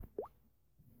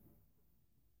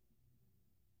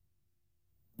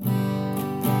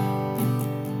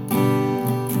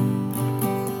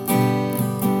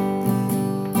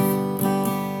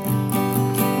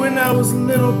I was a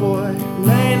little boy,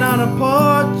 laying on a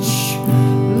porch,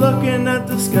 looking at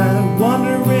the sky,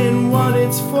 wondering what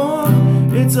it's for.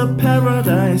 It's a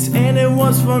paradise, and it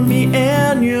was for me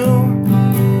and you.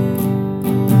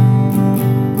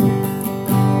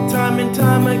 Time and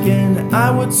time again,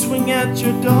 I would swing at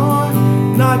your door,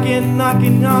 knocking,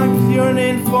 knocking, knocking,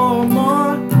 yearning for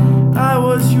more. I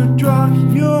was your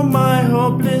drug, you're my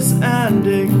hopeless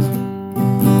addict.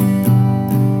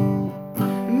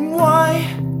 And why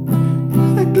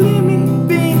the gleaming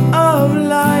beam of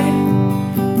light,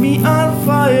 me on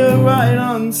fire right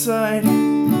on sight,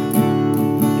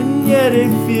 and yet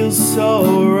it feels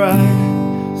so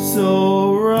right,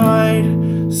 so right,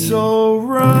 so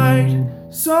right,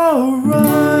 so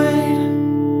right.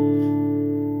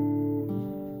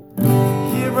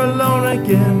 Here alone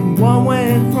again, what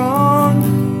went wrong?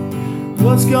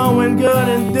 What's going good?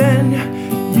 And then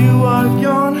you are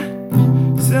gone.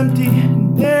 It's empty,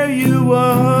 and there you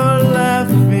were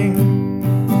laughing.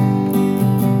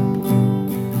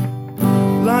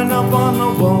 Line up on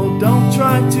the wall, don't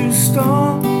try to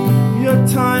stall. Your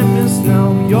time is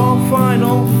now, your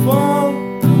final fall.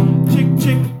 Chick,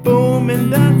 chick, boom,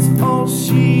 and that's all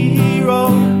she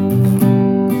wrote.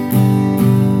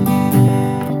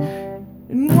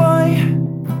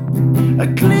 A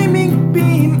gleaming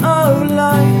beam of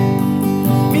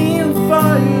light, being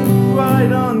fired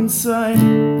right on sight,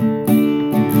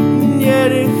 and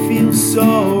yet it feels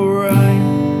so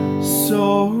right,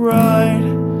 so right,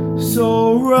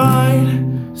 so right,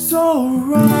 so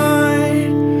right.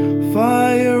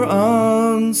 Fire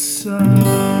on sight.